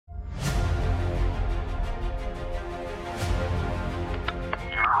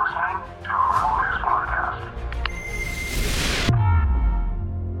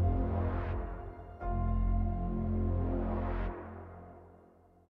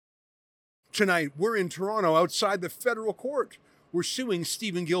Tonight, we're in Toronto outside the federal court. We're suing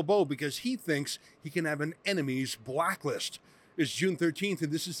Stephen Guilbeault because he thinks he can have an enemy's blacklist. It's June 13th,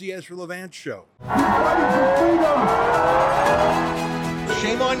 and this is the EZRA LEVANT Show.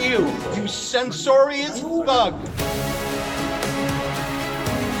 Shame on you, you censorious thug.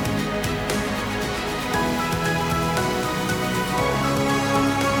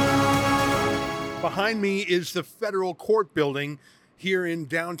 Behind me is the federal court building here in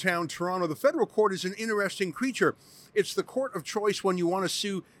downtown Toronto. The federal court is an interesting creature. It's the court of choice when you want to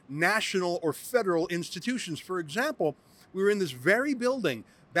sue national or federal institutions. For example, we were in this very building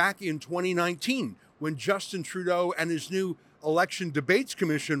back in 2019 when Justin Trudeau and his new Election Debates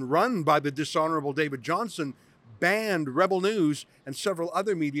Commission, run by the dishonorable David Johnston, banned Rebel News and several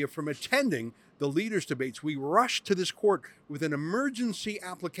other media from attending the leaders' debates. We rushed to this court with an emergency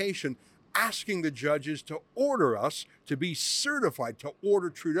application asking the judges to order us to be certified, to order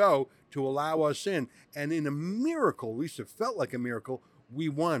Trudeau to allow us in. And in a miracle, at least it felt like a miracle, we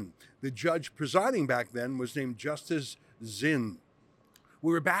won. The judge presiding back then was named Justice Zinn.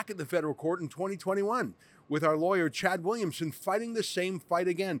 We were back at the federal court in 2021 with our lawyer, Chad Williamson, fighting the same fight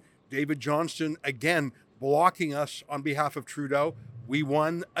again. David Johnston, again, blocking us on behalf of Trudeau. We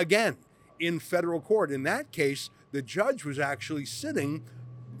won again in federal court. In that case, the judge was actually sitting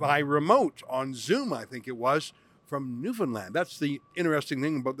by remote on Zoom, I think it was, from Newfoundland. That's the interesting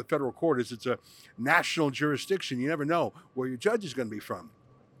thing about the federal court, is it's a national jurisdiction. You never know where your judge is going to be from.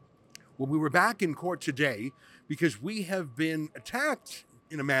 Well, we were back in court today because we have been attacked,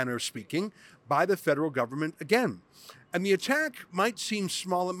 in a manner of speaking, by the federal government again. And the attack might seem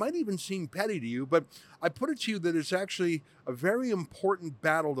small, it might even seem petty to you, but I put it to you that it's actually a very important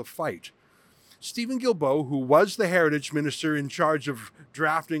battle to fight. Stephen Guilbeault, who was the Heritage Minister in charge of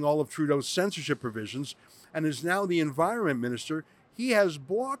drafting all of Trudeau's censorship provisions and is now the Environment Minister, he has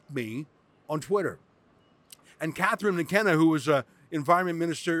blocked me on Twitter. And Catherine McKenna, who was a Cabinet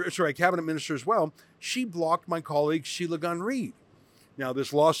Minister as well, she blocked my colleague Sheila Gunn-Reid. Now,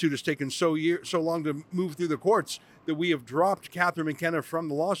 this lawsuit has taken so long to move through the courts that we have dropped Catherine McKenna from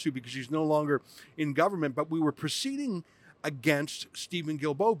the lawsuit because she's no longer in government, but we were proceeding against Stephen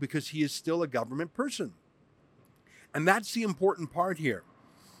Guilbeault because he is still a government person. And that's the important part here.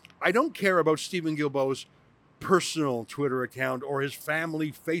 I don't care about Stephen Guilbeault's personal Twitter account or his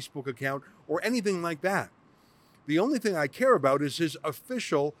family Facebook account or anything like that. The only thing I care about is his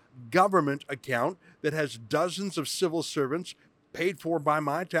official government account that has dozens of civil servants paid for by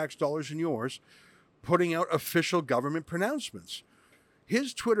my tax dollars and yours, putting out official government pronouncements.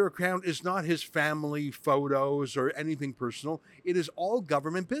 His Twitter account is not his family photos or anything personal. It is all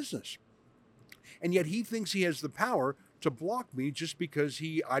government business. And yet he thinks he has the power to block me just because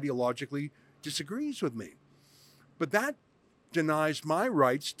he ideologically disagrees with me. But that denies my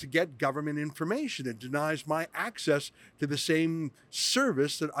rights to get government information. It denies my access to the same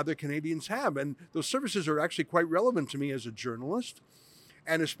service that other Canadians have. And those services are actually quite relevant to me as a journalist.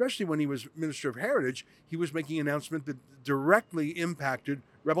 And especially when he was Minister of Heritage, he was making an announcement that directly impacted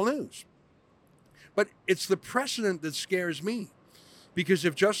Rebel News. But it's the precedent that scares me. Because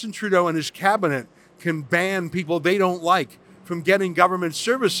if Justin Trudeau and his cabinet can ban people they don't like from getting government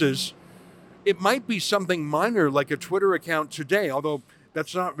services, it might be something minor like a Twitter account today, although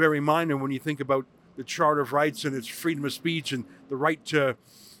that's not very minor when you think about the Charter of Rights and its freedom of speech and the right to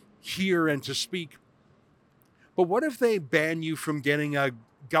hear and to speak. But what if they ban you from getting a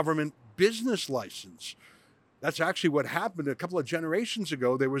government business license? That's actually what happened a couple of generations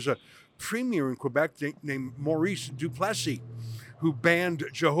ago. There was a premier in Quebec named Maurice Duplessis who banned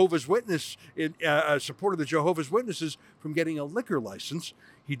Jehovah's Witnesses, supported the Jehovah's Witnesses from getting a liquor license.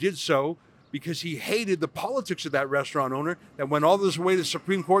 He did so because he hated the politics of that restaurant owner that went all this way to the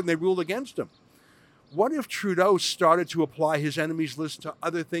Supreme Court and they ruled against him. What if Trudeau started to apply his enemies list to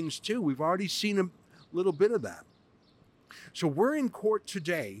other things too? We've already seen a little bit of that. So we're in court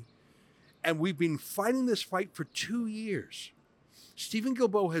today, and we've been fighting this fight for 2 years. Stephen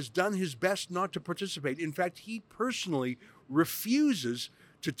Guilbeault has done his best not to participate. In fact, he personally refuses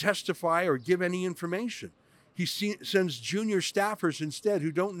to testify or give any information. He sends junior staffers instead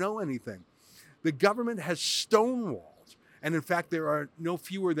who don't know anything. The government has stonewalled, and in fact, there are no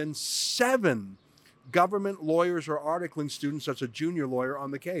fewer than 7 government lawyers or articling students, that's a junior lawyer,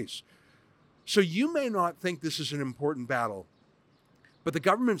 on the case. So you may not think this is an important battle, but the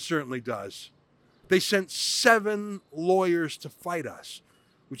government certainly does. They sent 7 lawyers to fight us,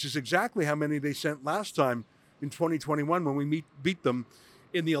 which is exactly how many they sent last time in 2021 when we beat them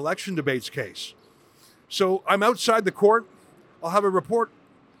in the election debates case. So I'm outside the court. I'll have a report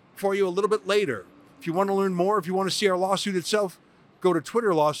for you a little bit later. If you want to learn more, if you want to see our lawsuit itself, go to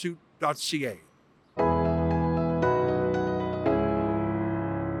Twitter lawsuit Who are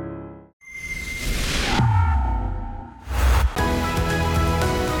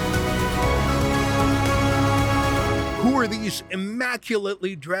these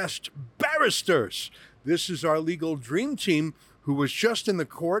immaculately dressed barristers? This is our legal dream team who was just in the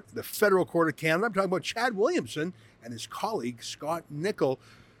court, the Federal Court of Canada. I'm talking about Chad Williamson and his colleague, Scott Nickel.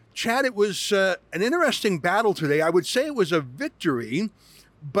 Chad, it was an interesting battle today. I would say it was a victory,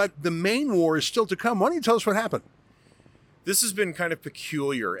 but the main war is still to come. Why don't you tell us what happened? This has been kind of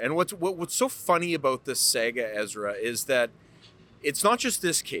peculiar. And what's so funny about this saga, Ezra, is that it's not just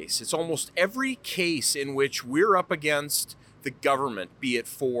this case. It's almost every case in which we're up against the government, be it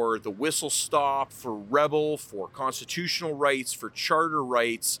for the whistle stop, for rebel, for constitutional rights, for charter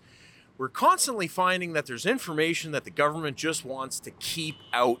rights. We're constantly finding that there's information that the government just wants to keep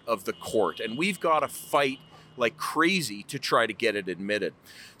out of the court. And we've got to fight like crazy to try to get it admitted.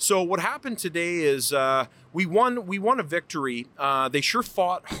 So what happened today is we won a victory. They sure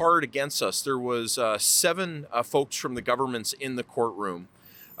fought hard against us. There was 7 folks from the governments in the courtroom.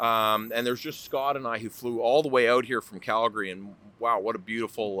 And there's just Scott and I who flew all the way out here from Calgary. And wow, what a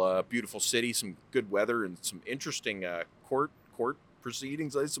beautiful, beautiful city, some good weather and some interesting court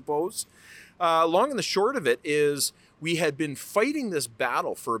proceedings, I suppose. Long and the short of it is we had been fighting this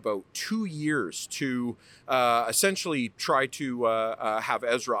battle for about 2 years to essentially try to have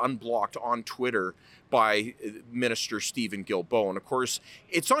Ezra unblocked on Twitter by Minister Stephen Guilbeault. And of course,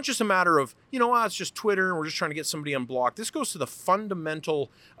 it's not just a matter of, it's just Twitter and we're just trying to get somebody unblocked. This goes to the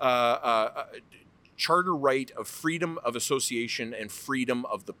fundamental charter right of freedom of association and freedom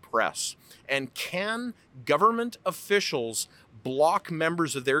of the press. And can government officials block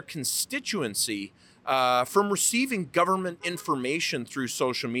members of their constituency from receiving government information through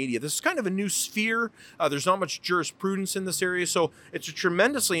social media? This is kind of a new sphere. There's not much jurisprudence in this area, so it's a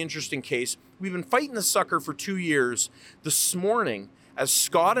tremendously interesting case. We've been fighting this sucker for 2 years. This morning, as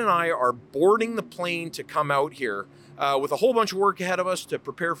Scott and I are boarding the plane to come out here, with a whole bunch of work ahead of us to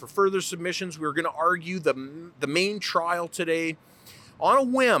prepare for further submissions, we were going to argue the main trial today on a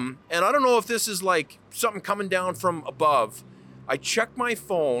whim. And I don't know if this is like something coming down from above. I check my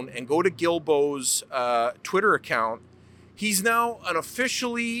phone and go to Guilbeault's Twitter account. He's now an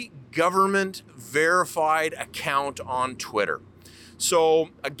officially government verified account on Twitter. So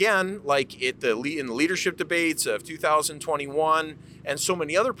again, like in the leadership debates of 2021 and so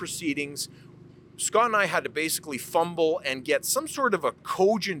many other proceedings, Scott and I had to basically fumble and get some sort of a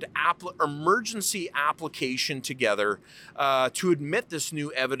cogent emergency application together to admit this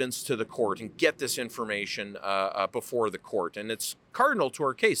new evidence to the court and get this information before the court. And it's cardinal to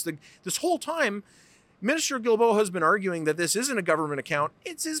our case. This whole time, Minister Guilbeault has been arguing that this isn't a government account.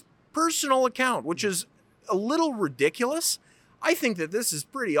 It's his personal account, which is a little ridiculous. I think that this is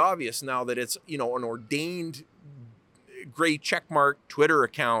pretty obvious now that it's, an ordained gray checkmark Twitter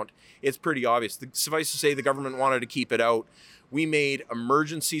account. It's pretty obvious. Suffice to say, the government wanted to keep it out. We made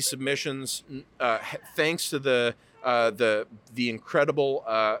emergency submissions thanks to the incredible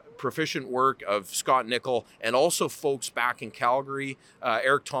proficient work of Scott Nickel and also folks back in Calgary.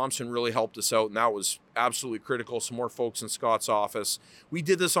 Eric Thompson really helped us out, and that was absolutely critical. Some more folks in Scott's office. We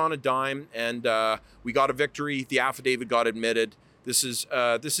did this on a dime, and we got a victory. The affidavit got admitted. This is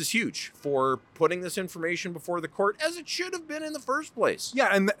huge for putting this information before the court, as it should have been in the first place. Yeah,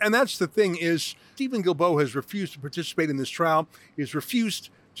 and that's the thing is Stephen Guilbeault has refused to participate in this trial. He's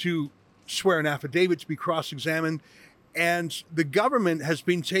refused to swear an affidavit to be cross-examined. And the government has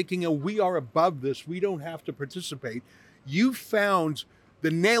been taking we are above this. We don't have to participate. You found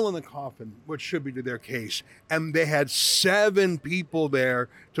the nail in the coffin, what should be to their case. And they had 7 people there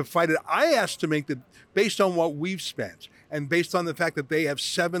to fight it. I estimate that based on what we've spent, and based on the fact that they have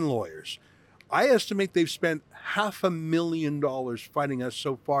 7 lawyers, I estimate they've spent $500,000 fighting us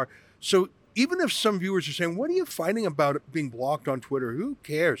so far. So even if some viewers are saying, what are you fighting about being blocked on Twitter? Who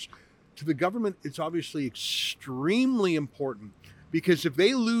cares? To the government, it's obviously extremely important, because if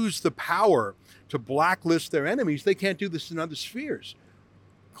they lose the power to blacklist their enemies, they can't do this in other spheres.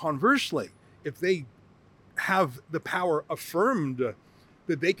 Conversely, if they have the power affirmed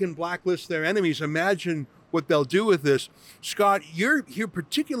that they can blacklist their enemies, imagine what they'll do with this. Scott, you're here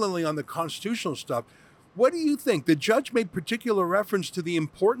particularly on the constitutional stuff. What do you think? The judge made particular reference to the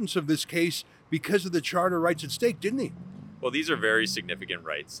importance of this case because of the charter rights at stake, didn't he? Well, these are very significant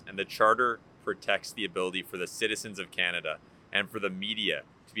rights, and the charter protects the ability for the citizens of Canada and for the media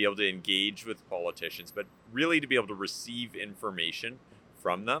to be able to engage with politicians, but really to be able to receive information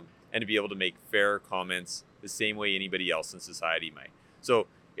from them and to be able to make fair comments the same way anybody else in society might. So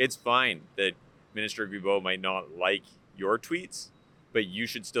it's fine that Minister Guilbeault might not like your tweets, but you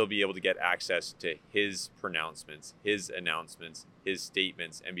should still be able to get access to his pronouncements, his announcements, his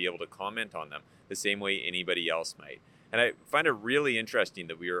statements, and be able to comment on them the same way anybody else might. And I find it really interesting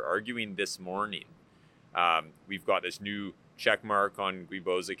that we are arguing this morning. We've got this new check mark on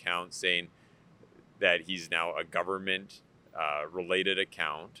Guilbeault's account saying that he's now a government related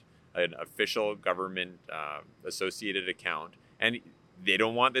account, an official government associated account, and they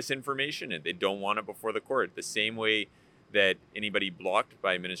don't want this information and they don't want it before the court. The same way that anybody blocked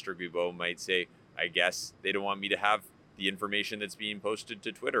by Minister Guilbeault might say, I guess they don't want me to have the information that's being posted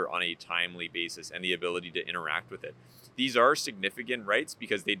to Twitter on a timely basis and the ability to interact with it. These are significant rights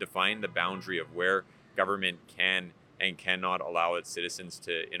because they define the boundary of where government can and cannot allow its citizens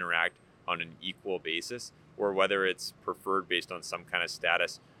to interact on an equal basis, or whether it's preferred based on some kind of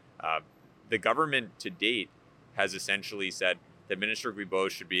status. The government to date has essentially said that Minister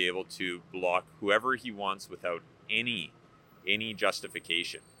Guilbeault should be able to block whoever he wants without any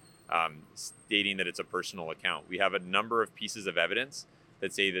justification, stating that it's a personal account. We have a number of pieces of evidence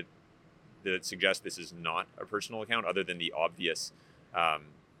that say that suggest this is not a personal account, other than the obvious,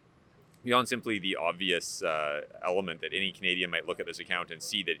 beyond simply the obvious element that any Canadian might look at this account and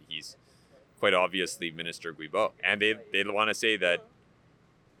see that he's quite obviously Minister Guilbeault. And they want to say that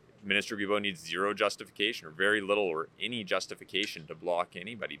Minister Guilbeault needs zero justification, or very little or any justification to block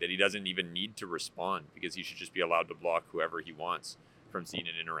anybody, that he doesn't even need to respond because he should just be allowed to block whoever he wants from seeing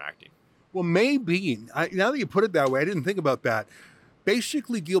and interacting. Well, maybe, now that you put it that way, I didn't think about that.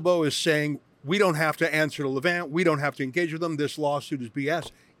 Basically, Guilbeault is saying, we don't have to answer to Levant, we don't have to engage with them, this lawsuit is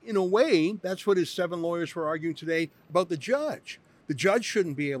BS. In a way, that's what his 7 lawyers were arguing today about the judge. The judge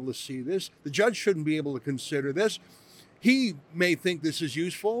shouldn't be able to see this. The judge shouldn't be able to consider this. He may think this is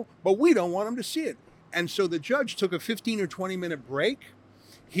useful, but we don't want him to see it. And so the judge took a 15 or 20 minute break.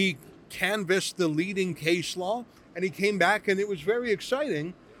 He canvassed the leading case law, and he came back, and it was very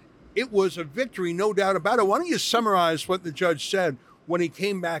exciting. It was a victory, no doubt about it. Why don't you summarize what the judge said when he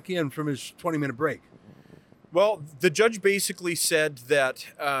came back in from his 20-minute break? Well, the judge basically said that,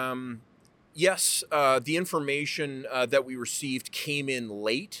 yes, the information that we received came in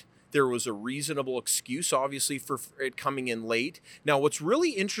late. There was a reasonable excuse, obviously, for it coming in late. Now, what's really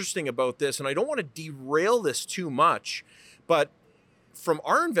interesting about this, and I don't want to derail this too much, but from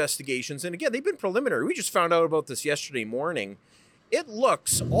our investigations, and again, they've been preliminary. We just found out about this yesterday morning. It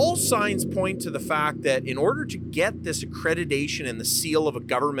looks, all signs point to the fact that in order to get this accreditation and the seal of a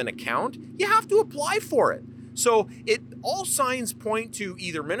government account, you have to apply for it. So all signs point to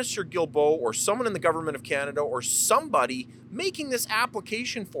either Minister Guilbeault or someone in the government of Canada or somebody making this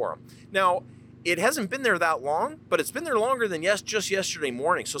application for him. Now, it hasn't been there that long, but it's been there longer than just yesterday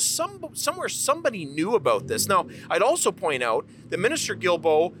morning. So somewhere somebody knew about this. Now, I'd also point out that Minister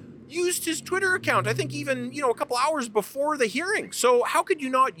Guilbeault used his Twitter account, I think even, a couple hours before the hearing. So how could you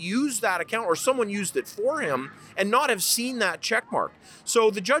not use that account, or someone used it for him, and not have seen that check mark? So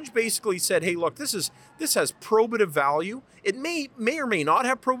the judge basically said, hey, look, this has probative value. It may or may not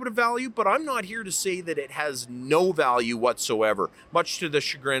have probative value, but I'm not here to say that it has no value whatsoever, much to the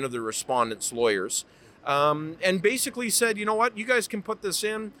chagrin of the respondents' lawyers. And basically said, you know what, you guys can put this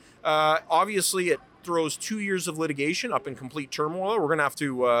in. Obviously, it throws 2 years of litigation up in complete turmoil. We're going to have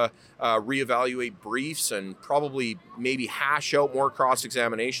to reevaluate briefs and probably maybe hash out more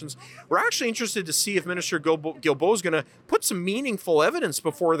cross-examinations. We're actually interested to see if Minister Guilbeault is going to put some meaningful evidence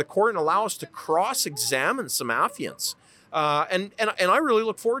before the court and allow us to cross-examine some affiants. And I really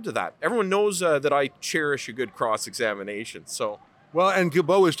look forward to that. Everyone knows that I cherish a good cross-examination. So. Well, and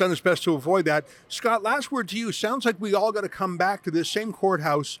Guilbeault has done his best to avoid that. Scott, last word to you. Sounds like we all got to come back to this same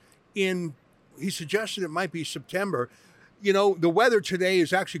courthouse he suggested it might be September. The weather today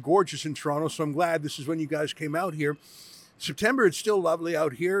is actually gorgeous in Toronto, so I'm glad this is when you guys came out here. September, it's still lovely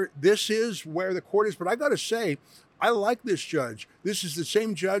out here. This is where the court is, but I got to say, I like this judge. This is the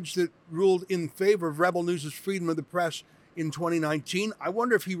same judge that ruled in favor of Rebel News' freedom of the press in 2019. I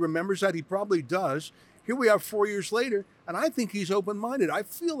wonder if he remembers that. He probably does. Here we are 4 years later, and I think he's open-minded. I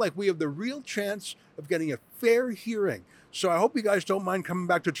feel like we have the real chance of getting a fair hearing. So I hope you guys don't mind coming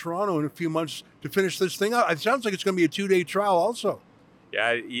back to Toronto in a few months to finish this thing out. It sounds like it's going to be a 2-day trial also.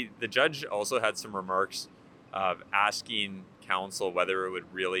 Yeah, the judge also had some remarks asking counsel whether it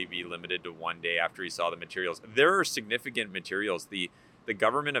would really be limited to 1 day after he saw the materials. There are significant materials. The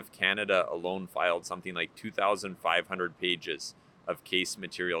government of Canada alone filed something like 2,500 pages of case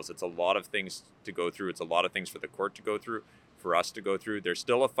materials. It's a lot of things to go through. It's a lot of things for the court to go through, for us to go through. There's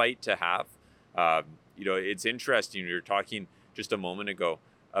still a fight to have. It's interesting. We were talking just a moment ago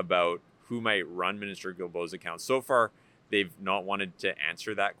about who might run Minister Guilbeault's account. So far, they've not wanted to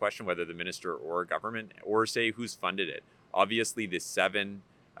answer that question, whether the minister or government, or say who's funded it. Obviously, the 7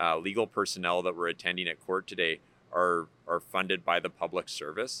 legal personnel that were attending at court today are funded by the public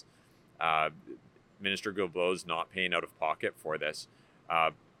service. Minister Guilbeault is not paying out of pocket for this,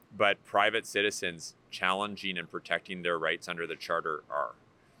 but private citizens challenging and protecting their rights under the Charter are.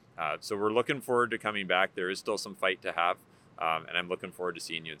 So we're looking forward to coming back. There is still some fight to have, and I'm looking forward to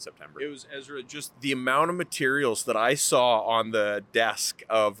seeing you in September. It was, Ezra, just the amount of materials that I saw on the desk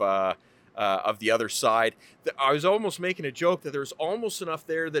of the other side. I was almost making a joke that there's almost enough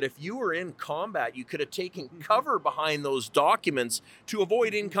there that if you were in combat, you could have taken cover behind those documents to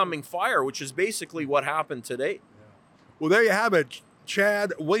avoid incoming fire, which is basically what happened today. Well, there you have it.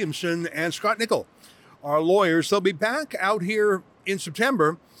 Chad Williamson and Scott Nickel, our lawyers. They'll be back out here in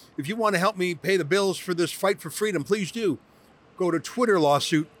September. If you want to help me pay the bills for this fight for freedom, please do. Go to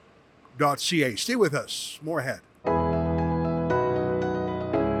twitterlawsuit.ca. Stay with us. More ahead.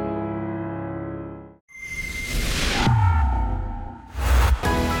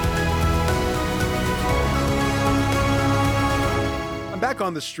 I'm back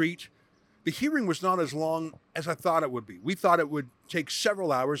on the street. The hearing was not as long as I thought it would be. We thought it would take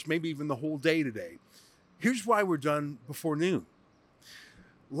several hours, maybe even the whole day today. Here's why we're done before noon.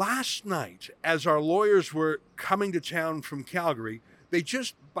 Last night, as our lawyers were coming to town from Calgary, they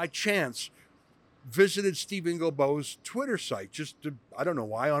just by chance visited Stephen Guilbeault's Twitter site, I don't know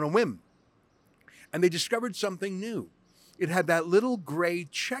why, on a whim. And they discovered something new. It had that little gray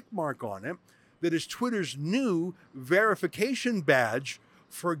check mark on it that is Twitter's new verification badge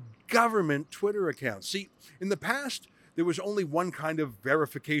for government Twitter accounts. See, in the past, there was only one kind of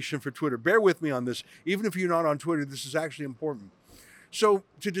verification for Twitter. Bear with me on this. Even if you're not on Twitter, this is actually important. So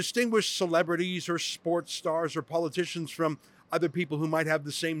to distinguish celebrities or sports stars or politicians from other people who might have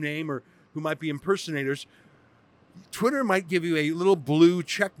the same name or who might be impersonators, Twitter might give you a little blue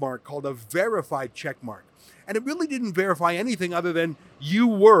check mark called a verified check mark. And it really didn't verify anything other than you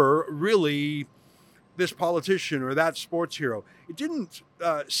were really this politician or that sports hero. It didn't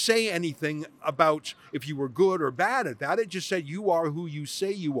say anything about if you were good or bad at that. It just said you are who you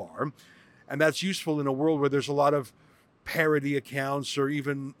say you are. And that's useful in a world where there's a lot of parody accounts or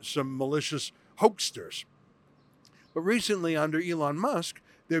even some malicious hoaxsters. But recently, under Elon Musk,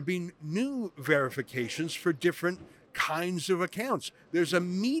 there have been new verifications for different kinds of accounts. There's a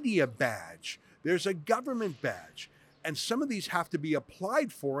media badge. There's a government badge. And some of these have to be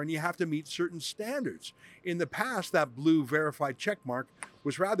applied for, and you have to meet certain standards. In the past, that blue verified check mark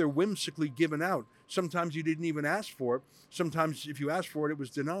was rather whimsically given out. Sometimes you didn't even ask for it. Sometimes if you asked for it, it was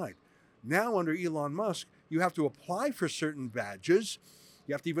denied. Now, under Elon Musk, you have to apply for certain badges.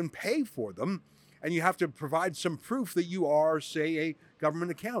 You have to even pay for them. And you have to provide some proof that you are, say, a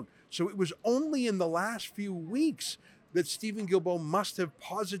government account. So it was only in the last few weeks that Stephen Guilbeault must have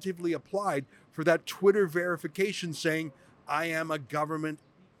positively applied for that Twitter verification saying, I am a government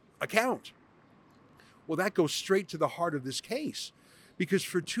account. Well, that goes straight to the heart of this case. Because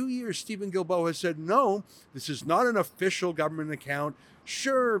for 2 years, Stephen Guilbeault has said, no, this is not an official government account.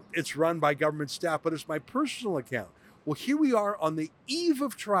 Sure, it's run by government staff, but it's my personal account. Well, here we are on the eve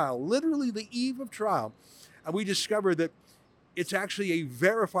of trial, literally the eve of trial, and we discover that it's actually a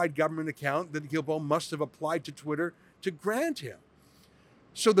verified government account that Guilbeault must have applied to Twitter to grant him.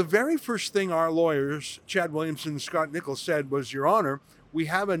 So the very first thing our lawyers, Chad Williamson and Scott Nickel, said was, Your Honor, we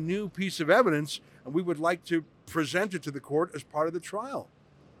have a new piece of evidence and we would like to present it to the court as part of the trial.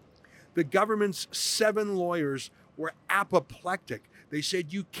 The government's 7 lawyers were apoplectic. They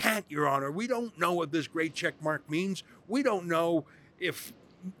said, you can't, Your Honor. We don't know what this great check mark means. We don't know if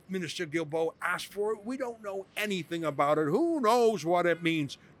Minister Guilbeault asked for it. We don't know anything about it. Who knows what it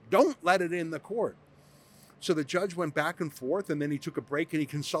means? Don't let it in the court. So the judge went back and forth, and then he took a break and he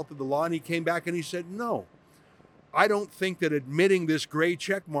consulted the law, and he came back and he said, no, I don't think that admitting this gray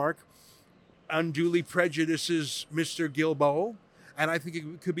check mark unduly prejudices Mr. Guilbeault, and I think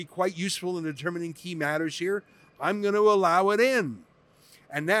it could be quite useful in determining key matters here. I'm going to allow it in.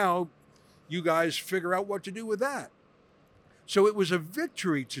 And now you guys figure out what to do with that. So it was a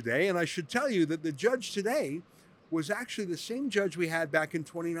victory today, and I should tell you that the judge today was actually the same judge we had back in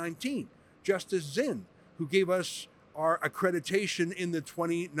 2019, Justice Zinn, who gave us our accreditation in the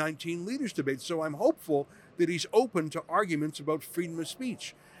 2019 leaders debate. So I'm hopeful that he's open to arguments about freedom of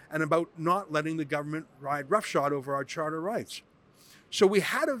speech and about not letting the government ride roughshod over our charter rights. So we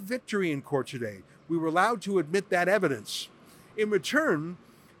had a victory in court today. We were allowed to admit that evidence. In return,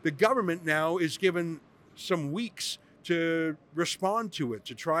 the government now is given some weeks to respond to it,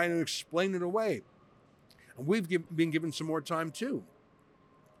 to try and explain it away. And we've been given some more time too.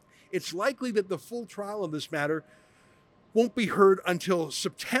 It's likely that the full trial of this matter won't be heard until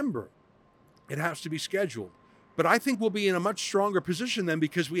September. It has to be scheduled. But I think we'll be in a much stronger position then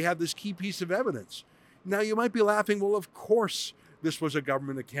because we have this key piece of evidence. Now, you might be laughing, well, of course this was a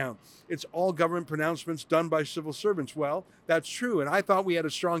government account. It's all government pronouncements done by civil servants. Well, that's true, and I thought we had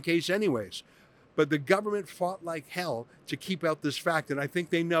a strong case anyways. But the government fought like hell to keep out this fact, and I think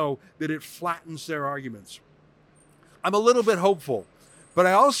they know that it flattens their arguments. I'm a little bit hopeful, but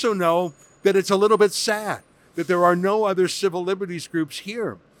I also know that it's a little bit sad that there are no other civil liberties groups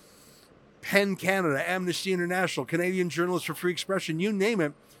here. PEN Canada, Amnesty International, Canadian Journalists for Free Expression, you name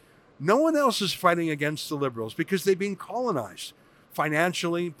it. No one else is fighting against the Liberals because they've been colonized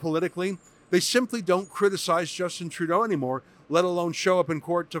financially, politically. They simply don't criticize Justin Trudeau anymore, let alone show up in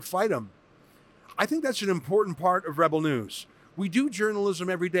court to fight him. I think that's an important part of Rebel News. We do journalism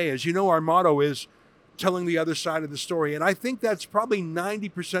every day. As you know, our motto is telling the other side of the story. And I think that's probably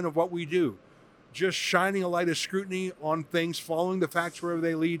 90% of what we do. Just shining a light of scrutiny on things, following the facts wherever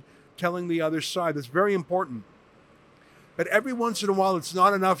they lead, telling the other side. That's very important. But every once in a while, it's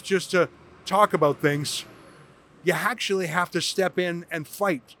not enough just to talk about things. You actually have to step in and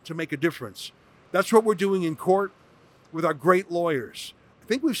fight to make a difference. That's what we're doing in court with our great lawyers. I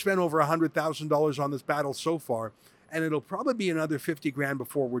think we've spent over $100,000 on this battle so far, and it'll probably be another 50 grand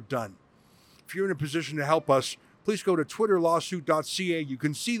before we're done. If you're in a position to help us, please go to twitterlawsuit.ca. You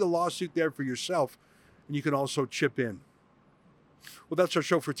can see the lawsuit there for yourself, and you can also chip in. Well, that's our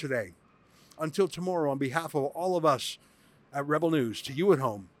show for today. Until tomorrow, on behalf of all of us at Rebel News, to you at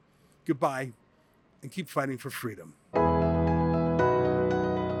home, goodbye, and keep fighting for freedom.